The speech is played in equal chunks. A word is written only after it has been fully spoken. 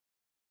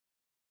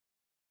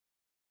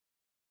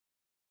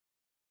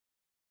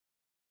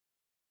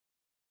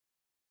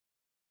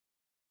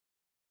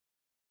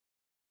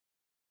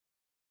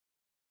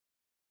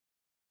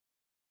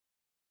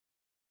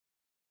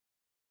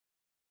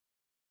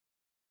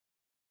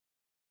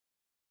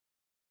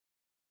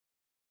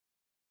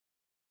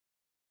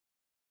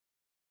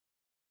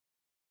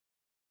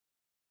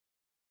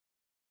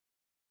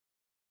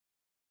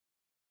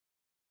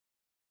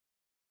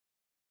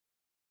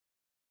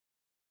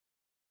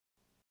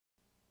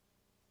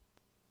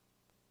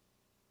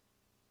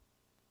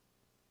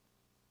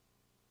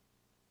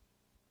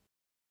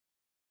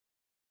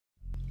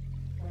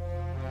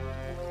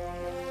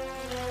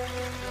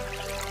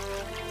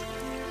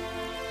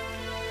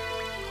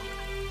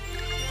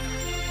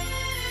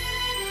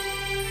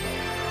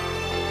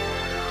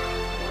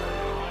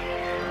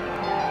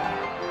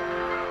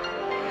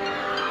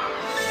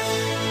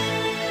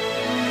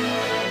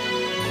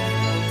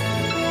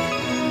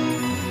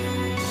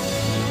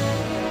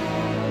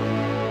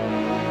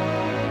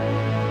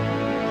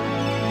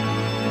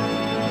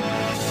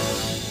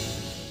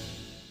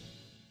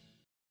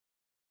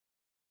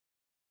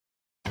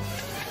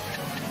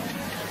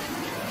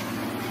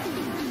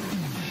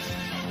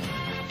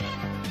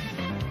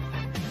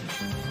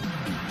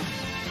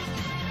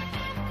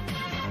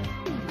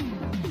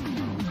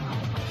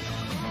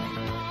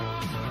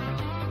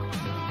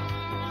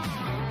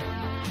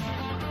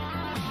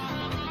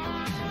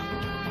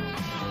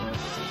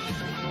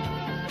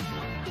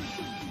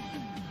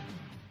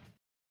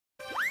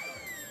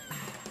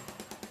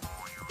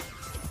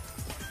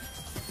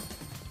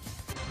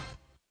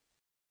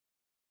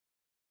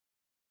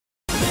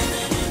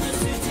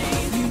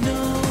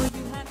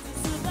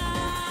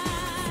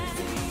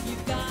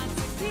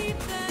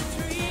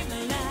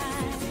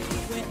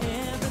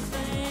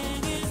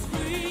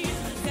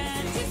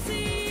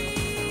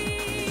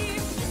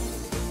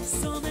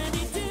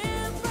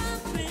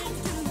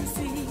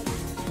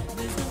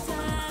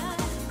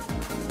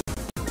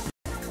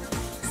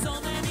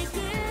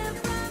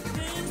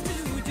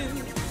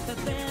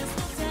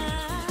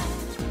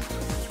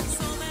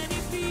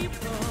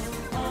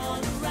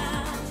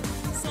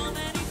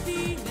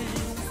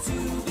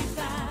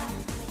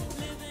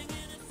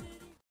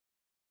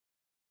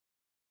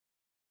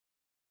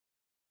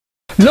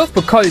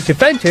Loughborough College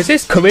Adventures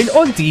is coming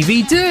on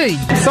DVD.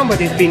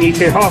 Somebody's been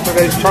eating half of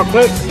those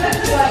chocolates.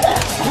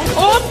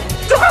 Oh!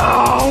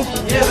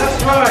 Yeah,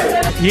 that's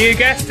right. You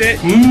guessed it.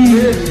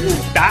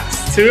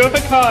 That's two of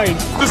a kind.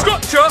 The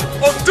Scotcher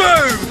of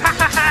Doom!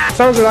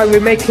 Sounds like we're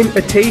making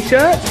a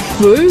t-shirt,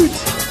 fruit,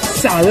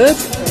 salad,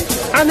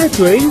 and a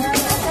drink.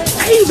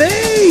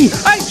 Amy!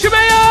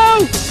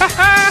 HMAO!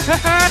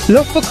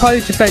 Loughborough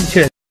College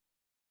Adventures.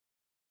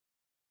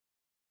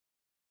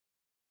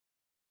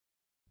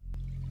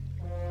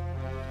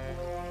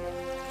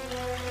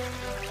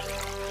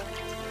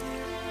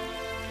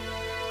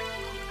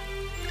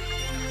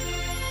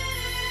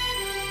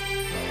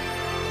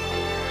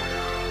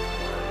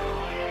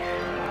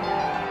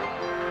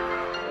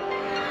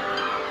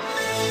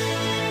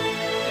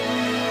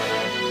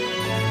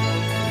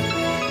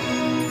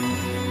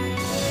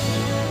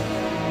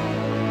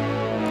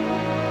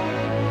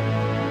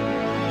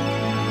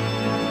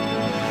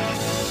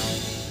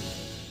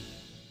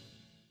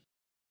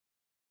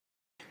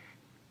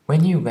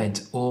 When you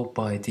rent or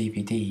buy a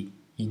DVD,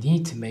 you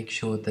need to make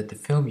sure that the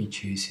film you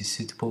choose is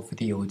suitable for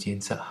the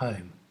audience at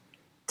home.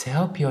 To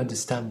help you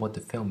understand what the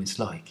film is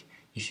like,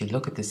 you should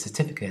look at the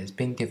certificate it has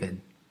been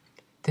given.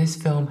 This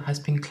film has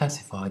been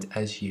classified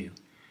as U.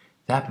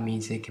 That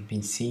means it can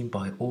be seen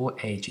by all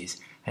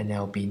ages and there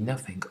will be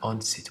nothing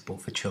unsuitable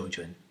for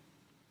children.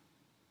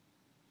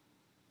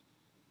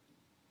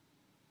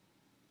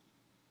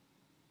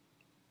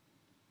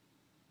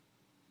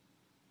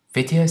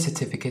 Video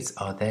certificates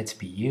are there to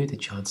give you the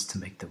chance to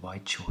make the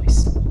right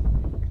choice.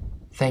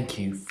 Thank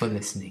you for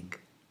listening.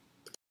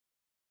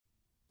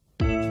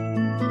 Well,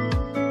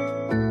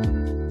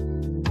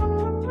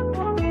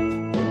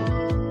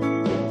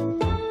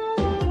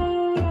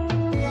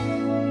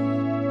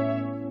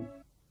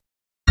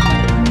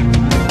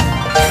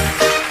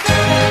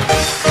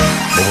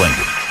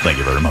 thank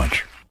you very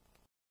much.